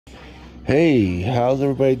Hey, how's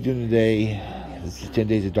everybody doing today? This is 10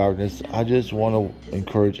 Days of Darkness. I just want to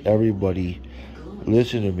encourage everybody,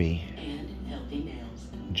 listen to me.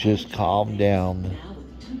 Just calm down,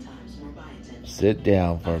 sit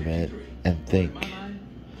down for a minute, and think.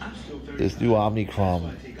 This new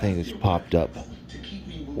Omicron thing has popped up.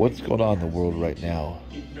 What's going on in the world right now?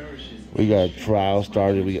 We got a trial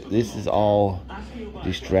started. This is all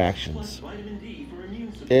distractions.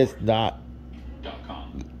 It's not.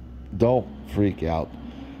 Don't freak out.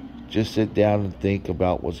 Just sit down and think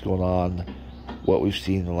about what's going on, what we've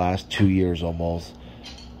seen in the last 2 years almost.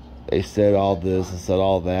 They said all this and said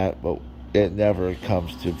all that, but it never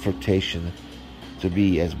comes to fruition to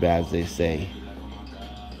be as bad as they say.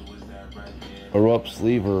 A rope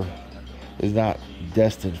sleever is not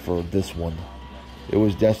destined for this one. It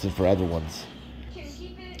was destined for other ones.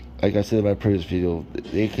 Like I said in my previous video,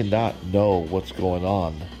 they cannot know what's going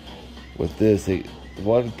on with this.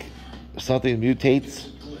 Something mutates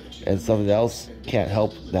and something else can't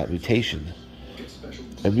help that mutation.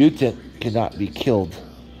 A mutant cannot be killed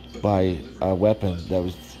by a weapon that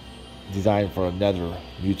was designed for another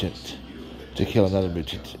mutant to kill another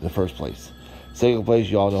mutant in the first place. Second place,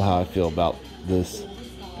 you all know how I feel about this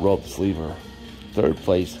rope sleever. Third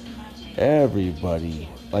place, everybody,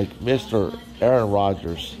 like Mr. Aaron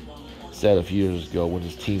Rodgers said a few years ago when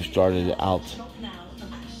his team started out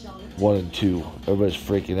 1-2, everybody's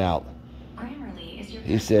freaking out.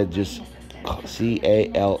 He said just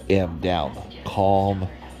CALM down. Calm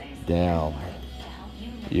down.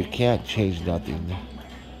 You can't change nothing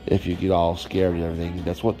if you get all scared and everything.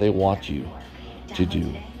 That's what they want you to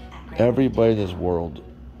do. Everybody in this world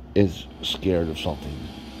is scared of something.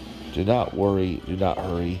 Do not worry. Do not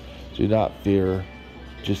hurry. Do not fear.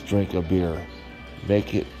 Just drink a beer.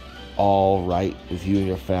 Make it all right with you and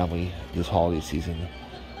your family this holiday season.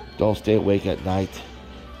 Don't stay awake at night.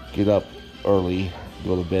 Get up early.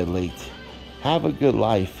 Go to bed late. Have a good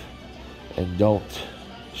life, and don't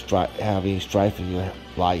have any strife in your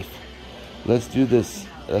life. Let's do this.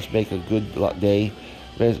 Let's make a good day.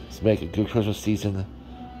 Let's make a good Christmas season.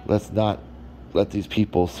 Let's not let these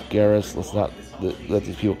people scare us. Let's not let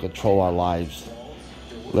these people control our lives.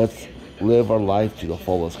 Let's live our life to the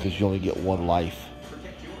fullest, because you only get one life.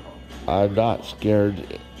 I'm not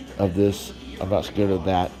scared of this. I'm not scared of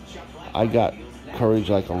that. I got courage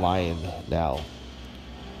like a lion now.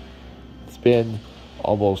 It's been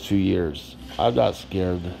almost 2 years. I'm not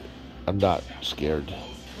scared. I'm not scared.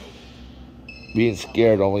 Being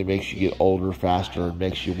scared only makes you get older faster. It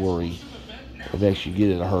makes you worry. It makes you get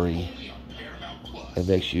in a hurry. It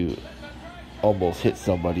makes you almost hit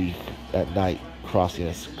somebody at night crossing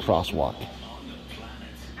a crosswalk.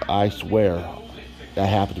 I swear that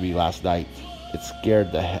happened to me last night.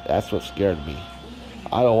 That's what scared me.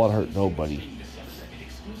 I don't want to hurt nobody.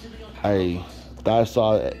 I thought I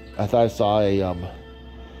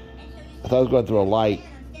was going through a light,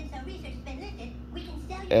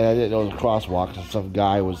 and I didn't know it was a crosswalk. And some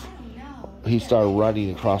guy he started running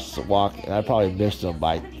across the walk, and I probably missed him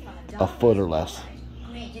by a foot or less.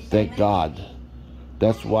 Thank God.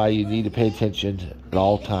 That's why you need to pay attention at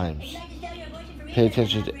all times. Pay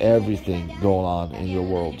attention to everything going on in your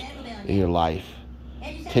world, in your life.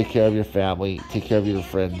 Take care of your family. Take care of your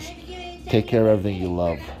friends. Take care of everything you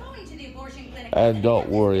love. And don't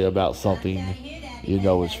worry about something you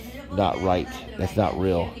know is not right. That's not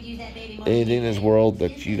real. Anything in this world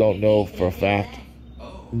that you don't know for a fact,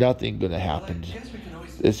 nothing gonna happen.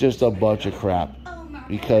 It's just a bunch of crap.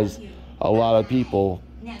 Because a lot of people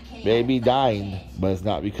may be dying, but it's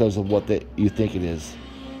not because of what you think it is.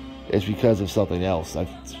 It's because of something else.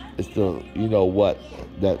 It's the what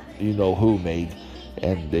that who made,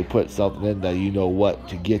 and they put something in that what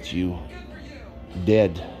to get you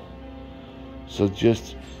dead. So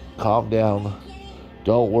just calm down.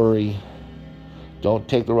 Don't worry. Don't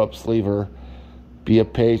take the rough sleever. Be a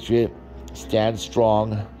patriot. Stand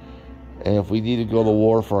strong. And if we need to go to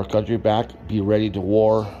war for our country back, be ready to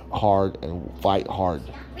war hard and fight hard.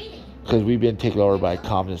 Because we've been taken over by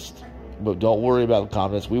communists. But don't worry about the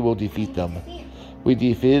communists. We will defeat them. We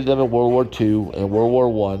defeated them in World War II and World War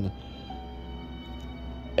I.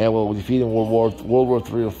 And we'll defeat them in World War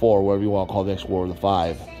III or IV, whatever you want to call the next war, the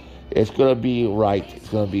 5. It's going to be right. It's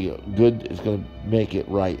going to be good. It's going to make it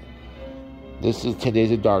right. This is 10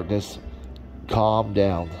 Days of Darkness. Calm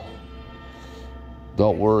down.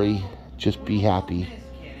 Don't worry. Just be happy.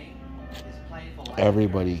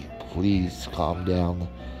 Everybody, please calm down.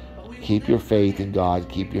 Keep your faith in God.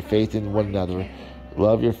 Keep your faith in one another.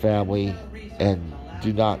 Love your family. And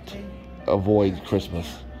do not avoid Christmas.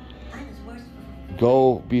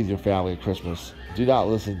 Go be with your family at Christmas. Do not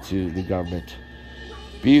listen to the government.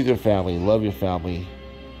 Be with your family. Love your family.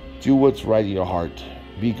 Do what's right in your heart.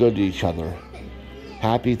 Be good to each other.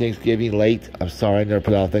 Happy Thanksgiving late. I'm sorry I never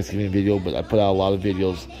put out a Thanksgiving video, but I put out a lot of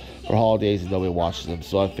videos for holidays and nobody watches them.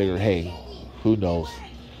 So I figured, hey, who knows?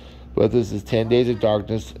 But this is 10 days of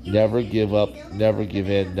darkness. Never give up. Never give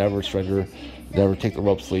in. Never surrender. Never take the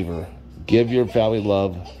rope sleever. Give your family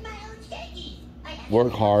love.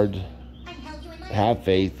 Work hard. Have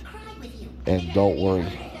faith. And don't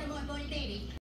worry.